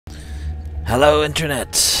Hello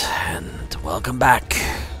Internet, and welcome back.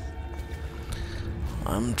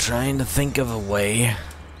 I'm trying to think of a way.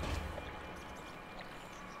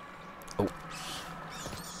 Oh,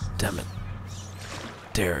 damn it.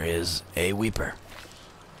 There is a weeper.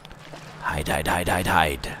 Hide, hide, hide, hide,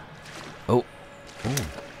 hide. Oh,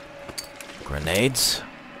 ooh. Grenades.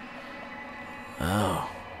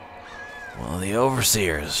 Oh, well, the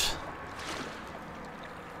overseers.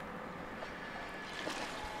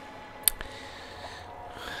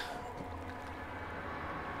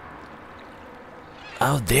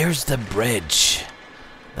 Oh, there's the bridge.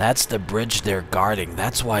 That's the bridge they're guarding.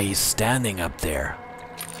 That's why he's standing up there.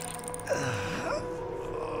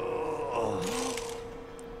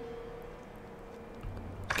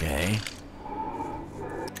 Okay.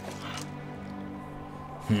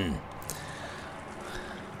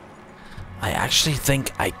 I actually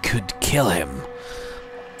think I could kill him.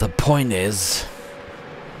 The point is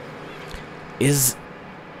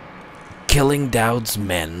killing Dowd's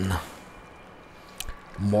men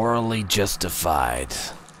morally justified?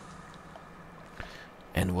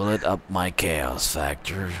 And will it up my chaos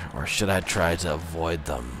factor, or should I try to avoid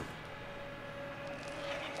them?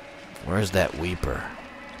 Where's that weeper?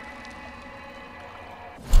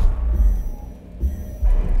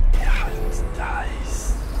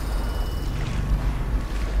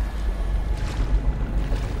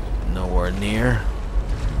 Nowhere near.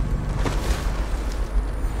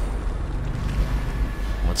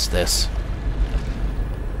 What's this?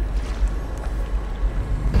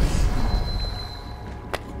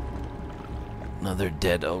 Another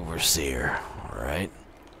dead overseer, alright.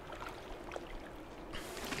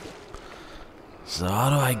 So how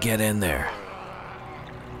do I get in there?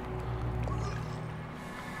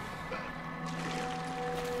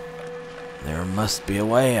 There must be a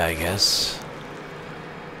way, I guess.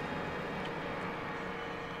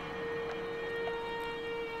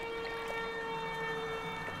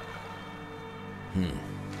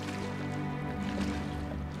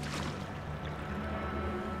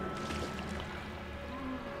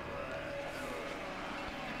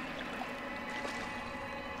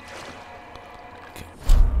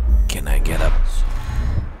 Can I get up?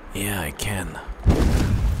 Yeah, I can.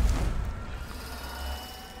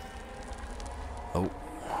 Oh.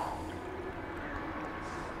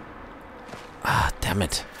 Ah, damn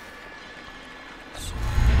it.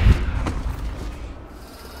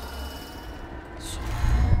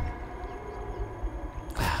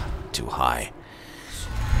 Too high.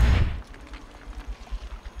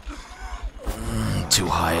 Too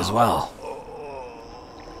high as well.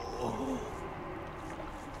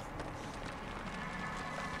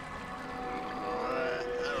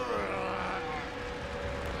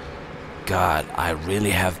 God, I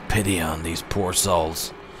really have pity on these poor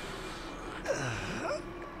souls.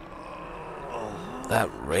 That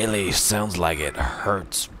really sounds like it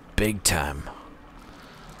hurts big time.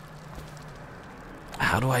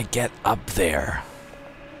 How do I get up there?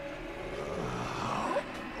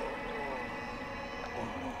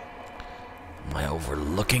 Am I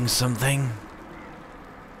overlooking something?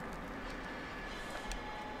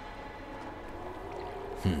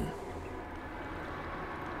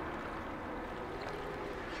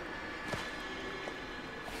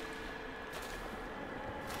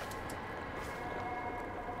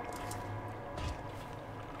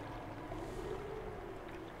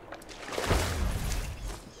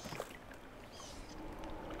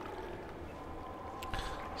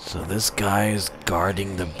 So this guy is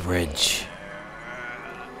guarding the bridge.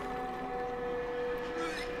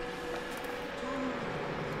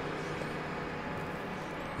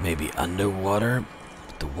 Maybe underwater?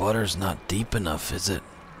 But the water's not deep enough, is it?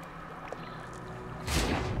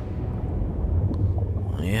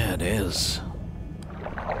 Yeah, it is.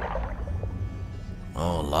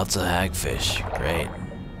 Oh, lots of hagfish. Great.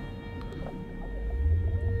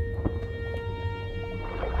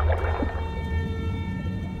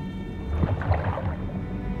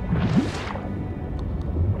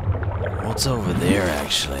 What's over there,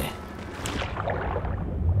 actually?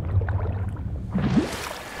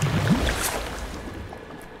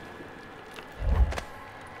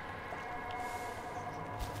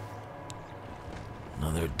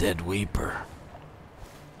 Another dead weeper.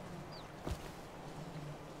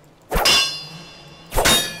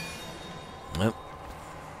 Nope.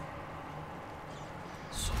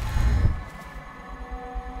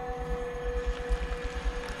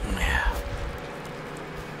 Yeah.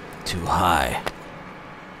 Too high.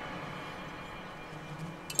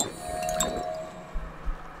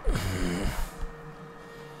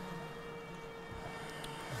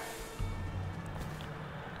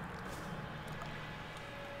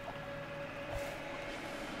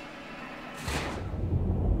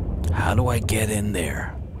 How do I get in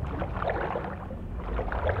there?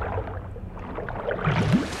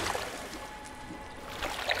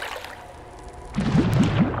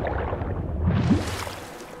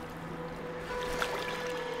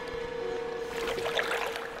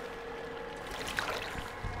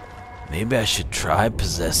 Maybe I should try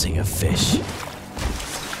possessing a fish.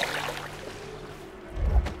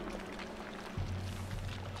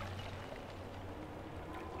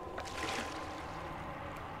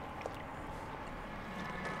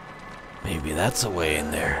 Maybe that's a way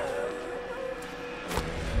in there.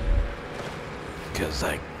 Because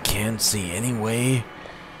I can't see any way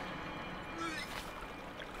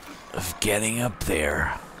of getting up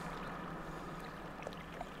there.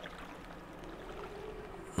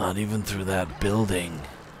 Not even through that building.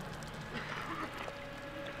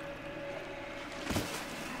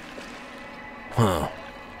 Huh.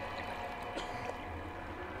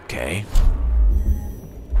 Okay.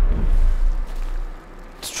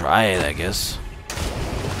 Let's try it, I guess.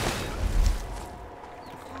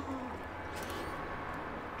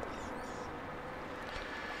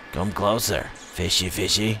 Come closer, fishy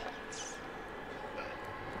fishy.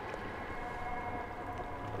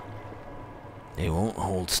 They won't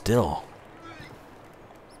hold still.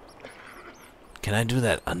 Can I do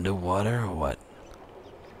that underwater or what?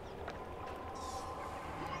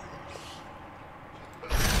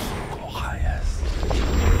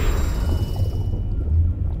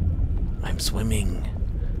 I'm swimming.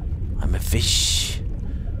 I'm a fish.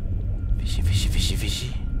 Fishy, fishy, fishy,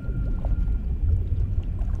 fishy.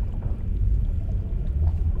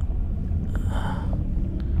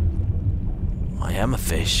 I am a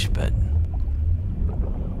fish, but...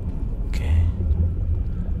 okay.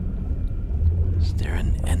 Is there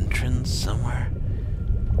an entrance somewhere?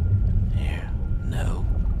 Here. No.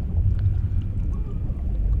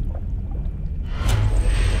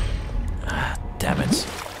 Ah, damn it.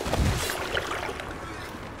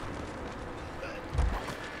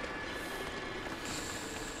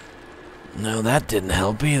 No, that didn't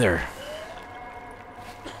help either.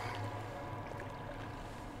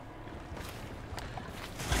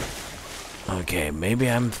 Okay, maybe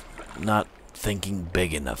I'm not thinking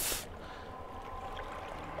big enough.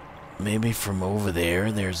 Maybe from over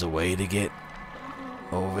there, there's a way to get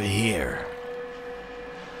over here.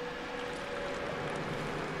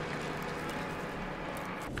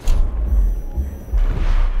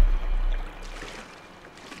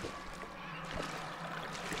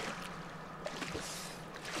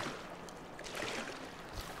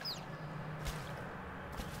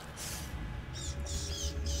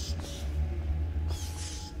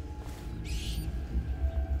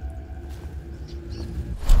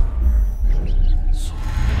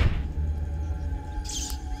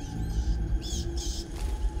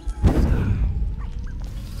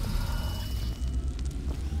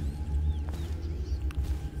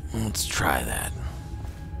 Let's try that.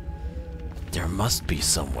 There must be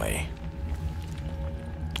some way.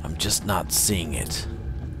 I'm just not seeing it.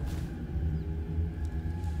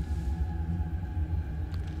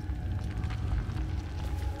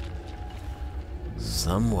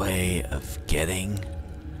 Some way of getting...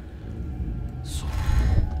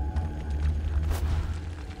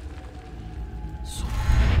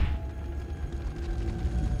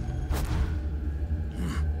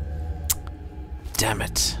 Damn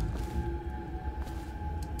it.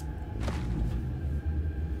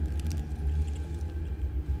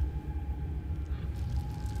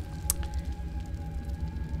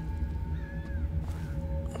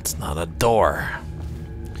 It's not a door.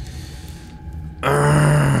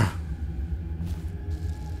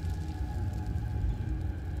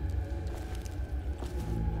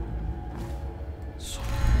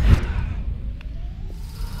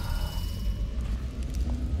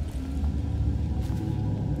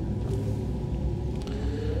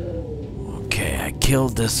 Okay, I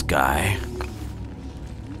killed this guy.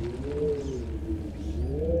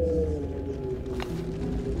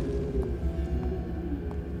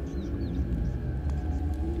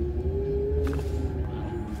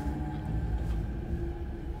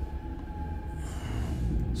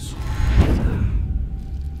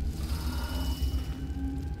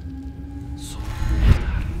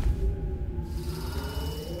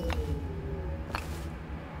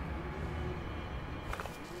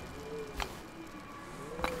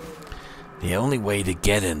 The only way to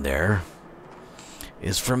get in there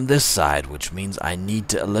is from this side, which means I need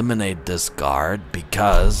to eliminate this guard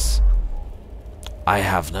because I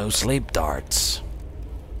have no sleep darts.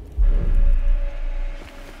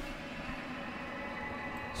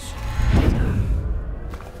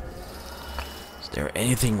 Is there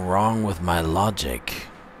anything wrong with my logic?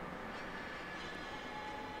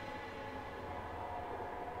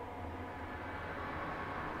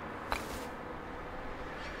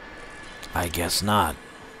 I guess not.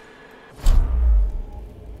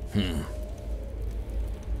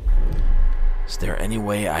 Is there any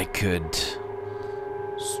way I could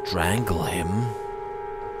strangle him?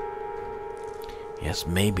 Yes,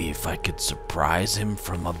 maybe if I could surprise him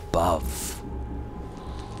from above.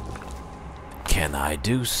 Can I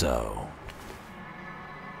do so?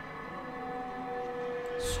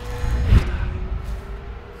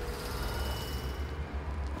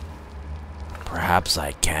 Perhaps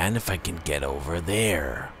I can if I can get over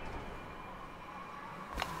there.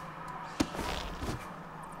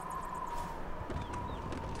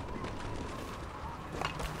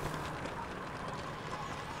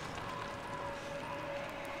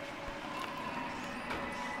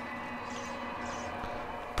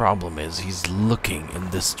 Problem is, he's looking in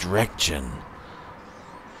this direction.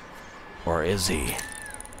 Or is he?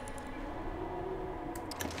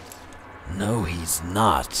 No, he's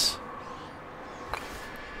not.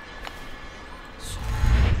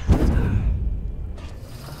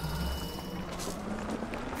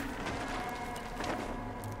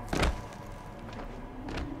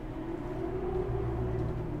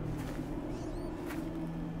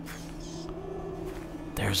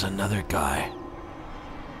 There's another guy.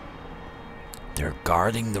 They're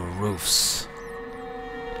guarding the roofs.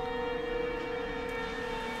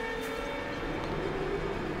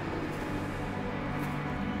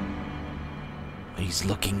 He's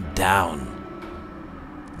looking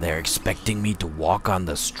down. They're expecting me to walk on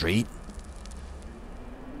the street?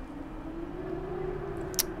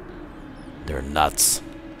 They're nuts.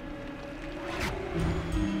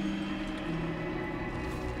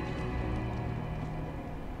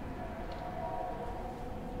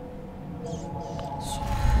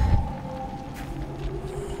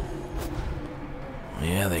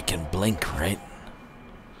 Yeah, they can blink, right?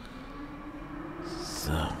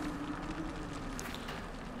 So...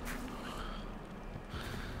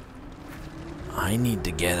 I need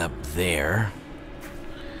to get up there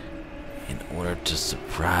in order to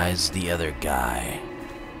surprise the other guy.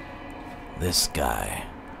 This guy.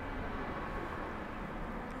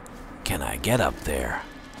 Can I get up there?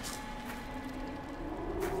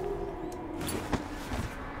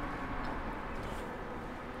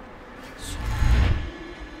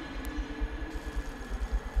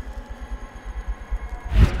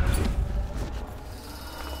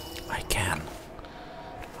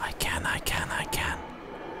 I can.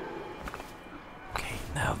 Okay,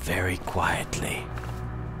 now very quietly.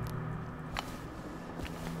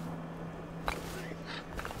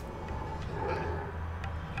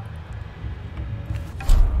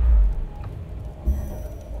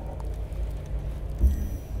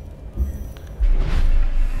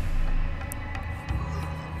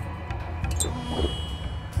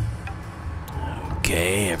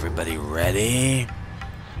 Okay, everybody ready?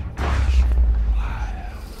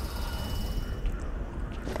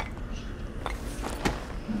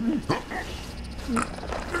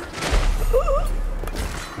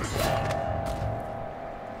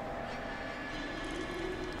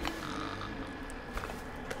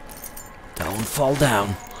 Don't fall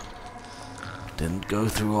down. Didn't go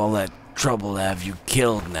through all that trouble to have you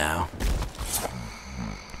killed now.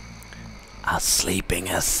 A sleeping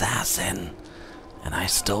assassin. And I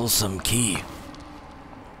stole some key.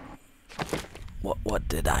 What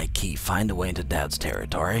did I key? Find a way into Dowd's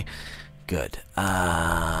territory. Good.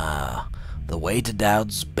 The way to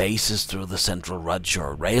Dowd's base is through the central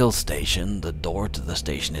Rudshore rail station. The door to the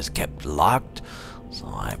station is kept locked. So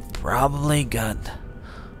I probably got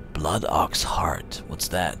Blood Ox Heart. What's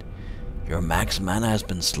that? Your max mana has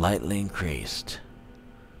been slightly increased.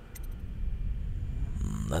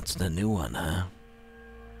 That's the new one, huh?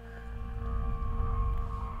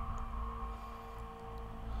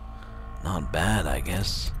 Not bad, I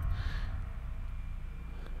guess.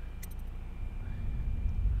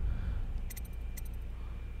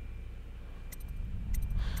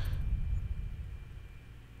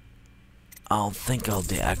 I'll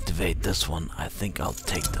deactivate this one. I think I'll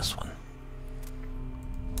take this one.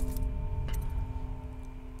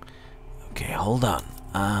 Okay, hold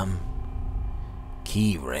on.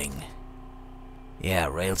 Key ring. Yeah,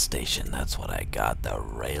 rail station. That's what I got. The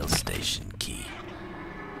rail station key.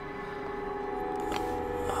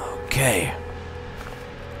 Okay.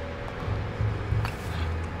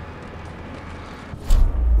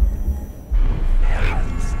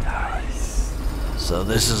 So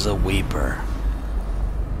this is a weeper.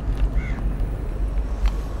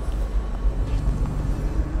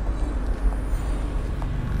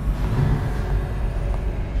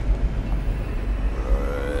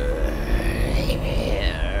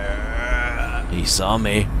 He saw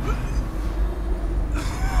me.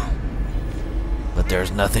 there's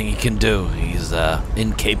nothing he can do. He's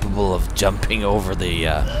incapable of jumping over the...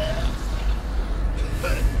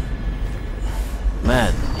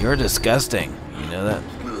 Man, you're disgusting. You know that?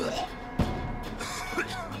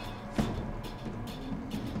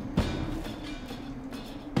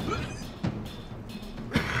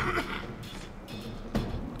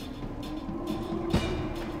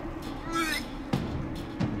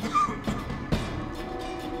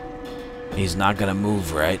 He's not gonna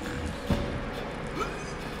move, right?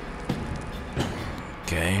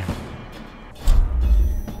 Okay.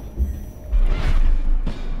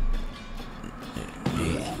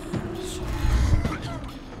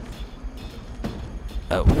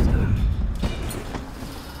 Oh.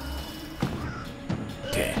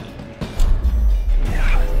 Okay.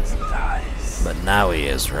 But now he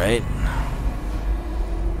is, right?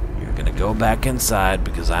 You're gonna go back inside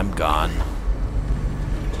because I'm gone.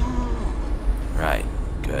 Right.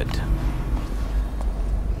 Good.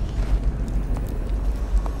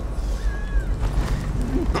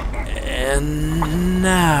 And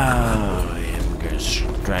now I'm gonna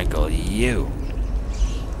strangle you.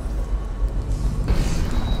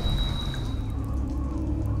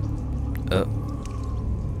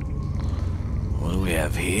 What do we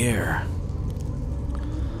have here?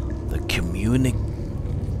 The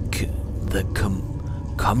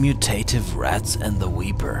commutative rats and the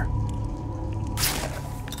weeper.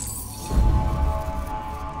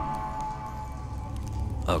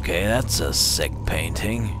 Okay, that's a sick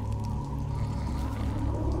painting.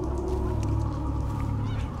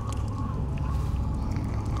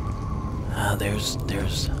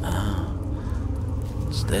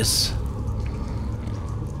 What's this?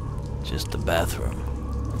 Just the bathroom.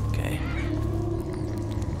 Okay.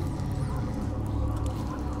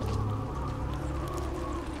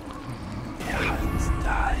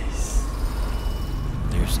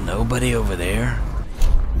 There's nobody over there.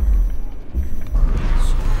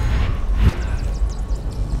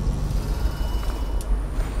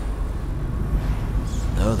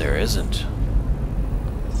 No, there isn't.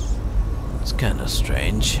 It's kind of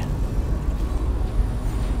strange.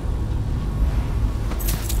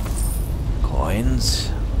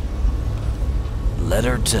 Coins.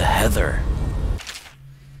 Letter to Heather.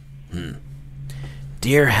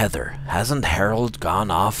 Dear Heather, hasn't Harold gone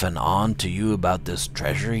off and on to you about this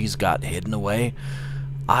treasure he's got hidden away?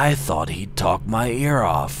 I thought he'd talk my ear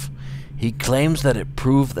off. He claims that it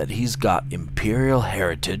proved that he's got imperial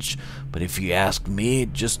heritage, but if you ask me,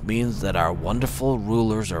 it just means that our wonderful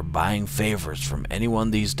rulers are buying favors from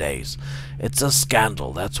anyone these days. It's a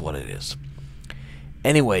scandal, that's what it is.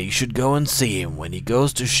 Anyway, you should go and see him. When he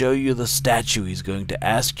goes to show you the statue, he's going to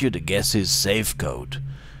ask you to guess his safe code.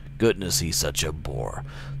 Goodness, he's such a bore.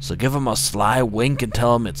 So give him a sly wink and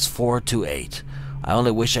tell him it's 428. I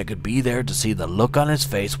only wish I could be there to see the look on his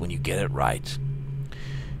face when you get it right.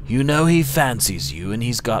 You know he fancies you, and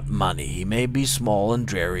he's got money. He may be small and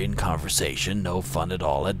dreary in conversation, no fun at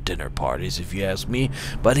all at dinner parties, if you ask me,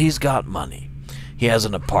 but he's got money. He has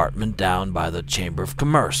an apartment down by the Chamber of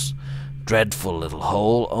Commerce. Dreadful little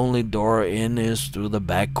hole, only door in is through the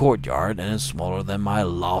back courtyard, and is smaller than my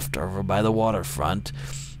loft over by the waterfront.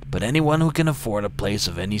 But anyone who can afford a place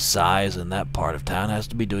of any size in that part of town has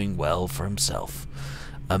to be doing well for himself.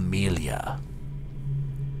 Amelia.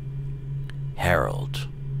 Harold.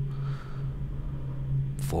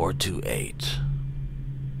 428.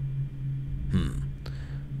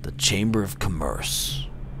 The Chamber of Commerce.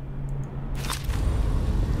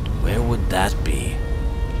 Where would that be?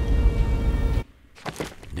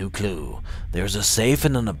 New clue. There's a safe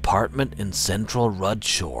in an apartment in central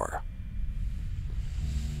Rudshore.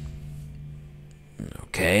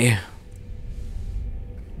 Okay.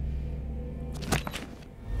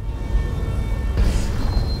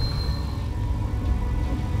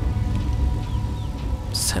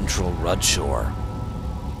 Central Rudshore.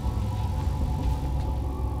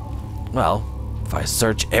 Well, if I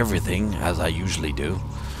search everything, as I usually do,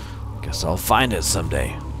 guess I'll find it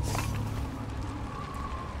someday.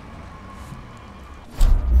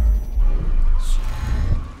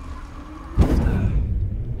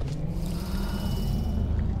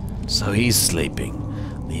 So he's sleeping.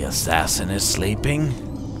 The assassin is sleeping.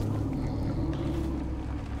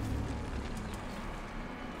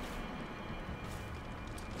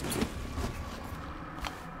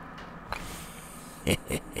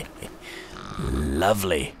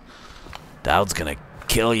 Lovely. Dowd's gonna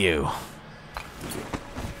kill you.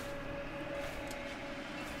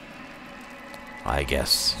 I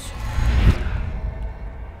guess.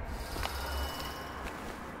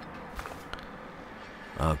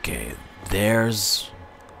 Okay, there's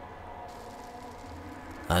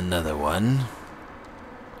another one.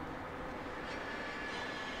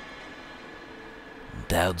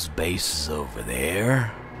 Dowd's base is over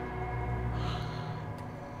there.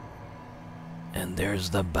 And there's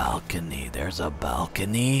the balcony. There's a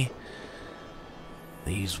balcony.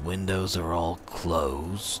 These windows are all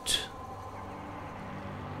closed.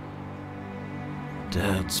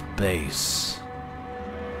 Dowd's base.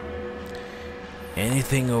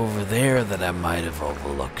 Anything over there that I might have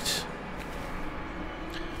overlooked?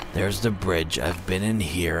 There's the bridge. I've been in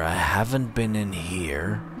here. I haven't been in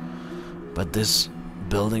here. But this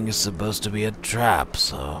building is supposed to be a trap,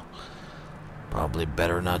 so probably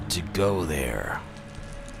better not to go there.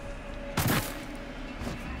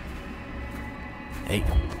 Hey.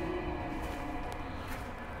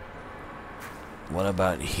 What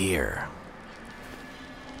about here?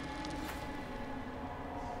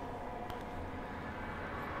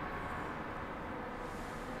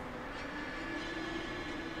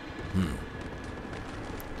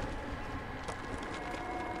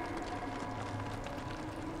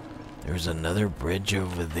 There's another bridge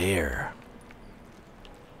over there.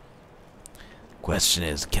 Question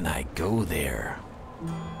is, can I go there?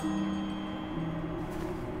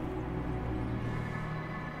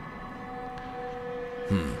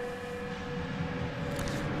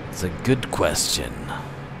 It's a good question.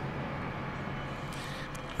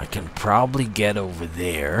 I can probably get over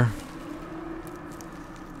there,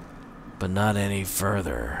 but not any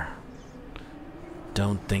further.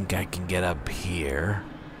 Don't think I can get up here.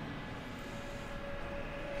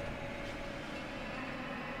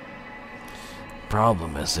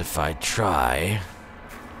 Problem is, if I try,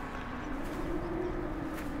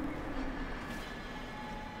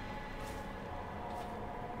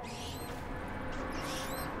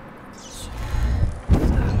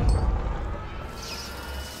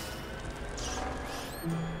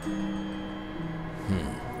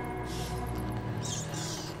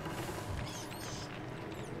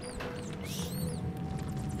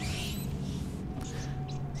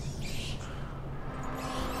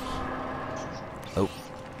 oh,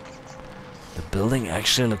 the building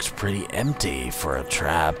actually looks pretty empty for a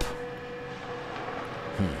trap.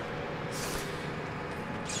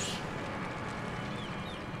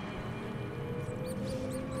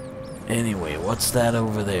 Anyway, what's that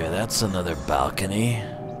over there? That's another balcony.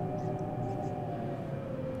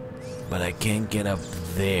 But I can't get up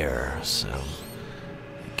there, so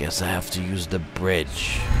I guess I have to use the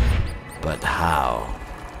bridge. But how?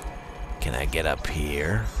 Can I get up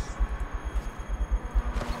here?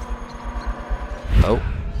 Oh.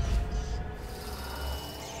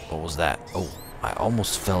 What was that? Oh, I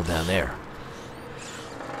almost fell down there.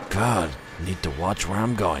 God, need to watch where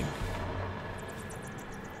I'm going.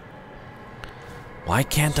 Why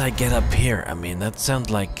can't I get up here? I mean, that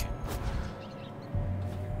sounds like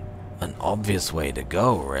an obvious way to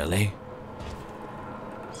go, really.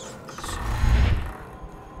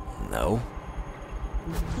 No.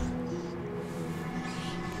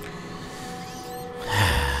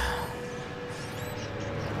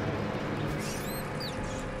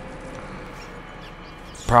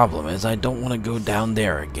 Problem is, I don't want to go down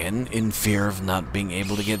there again in fear of not being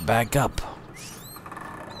able to get back up.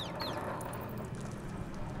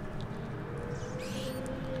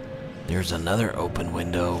 There's another open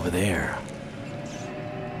window over there.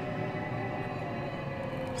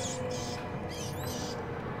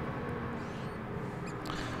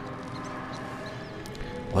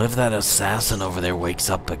 What if that assassin over there wakes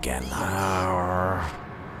up again?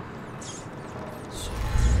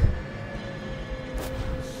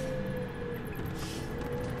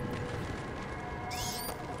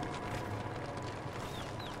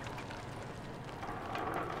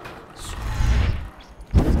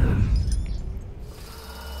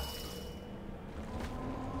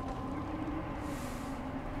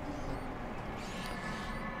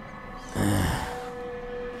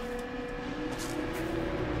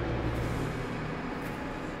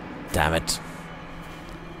 Damn it.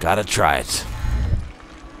 Gotta try it.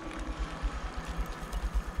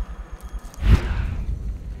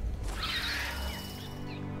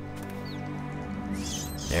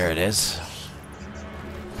 There it is.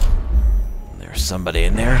 There's somebody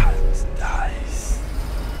in there.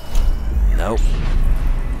 Nope.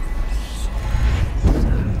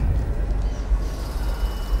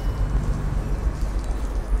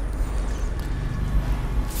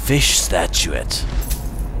 Fish statuette.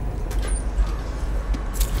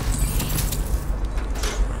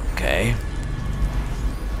 Okay.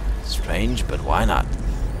 Strange, but why not?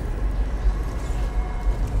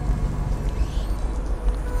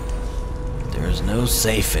 There's no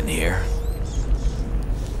safe in here.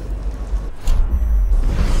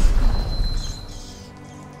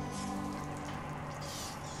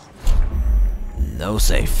 No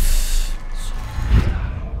safe.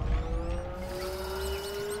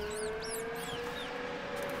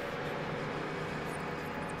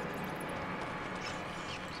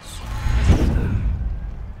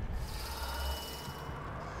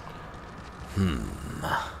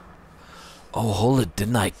 Oh, hold it.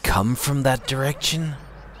 Didn't I come from that direction?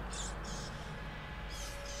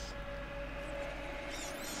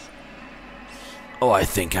 Oh, I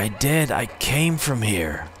think I did. I came from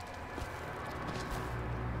here.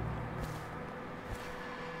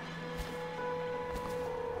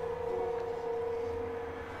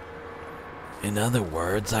 In other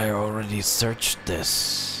words, I already searched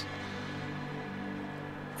this.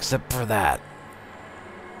 Except for that.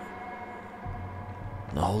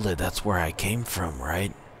 No, hold it. That's where I came from,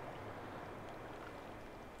 right?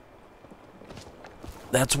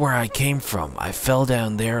 That's where I came from. I fell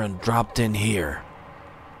down there and dropped in here.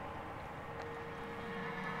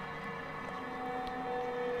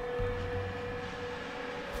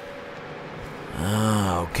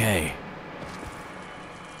 Ah, okay.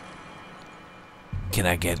 Can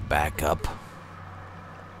I get back up?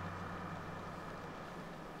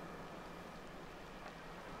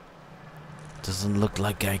 Doesn't look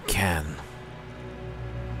like I can.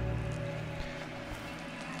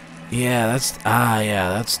 Yeah,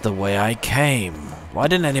 that's the way I came. Why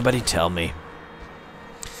didn't anybody tell me?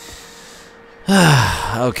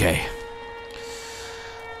 Okay.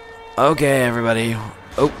 Okay, everybody.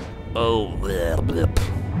 Blip.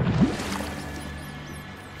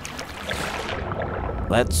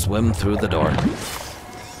 Let's swim through the door.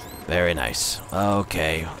 Very nice.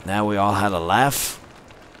 Okay, now we all had a laugh.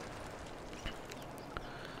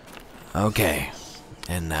 Okay,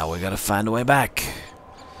 and now we gotta find a way back.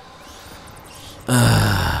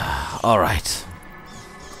 Alright.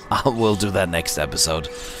 We'll do that next episode.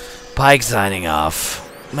 Pike signing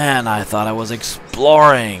off. Man, I thought I was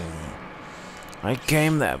exploring. I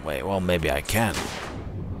came that way. Well, maybe I can.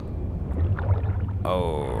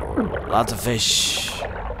 Oh, lots of fish.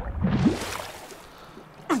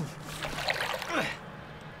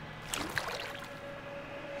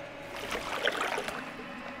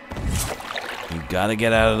 You gotta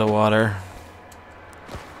get out of the water.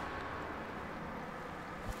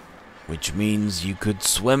 Which means you could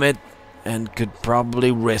swim it and could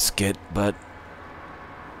probably risk it, but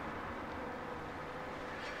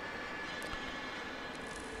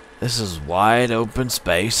this is wide open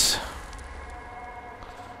space.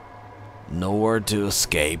 Nowhere to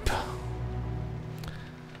escape.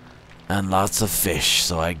 And lots of fish,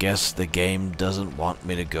 so I guess the game doesn't want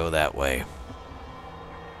me to go that way.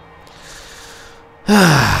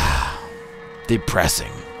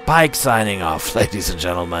 Depressing. Pike signing off, ladies and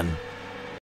gentlemen.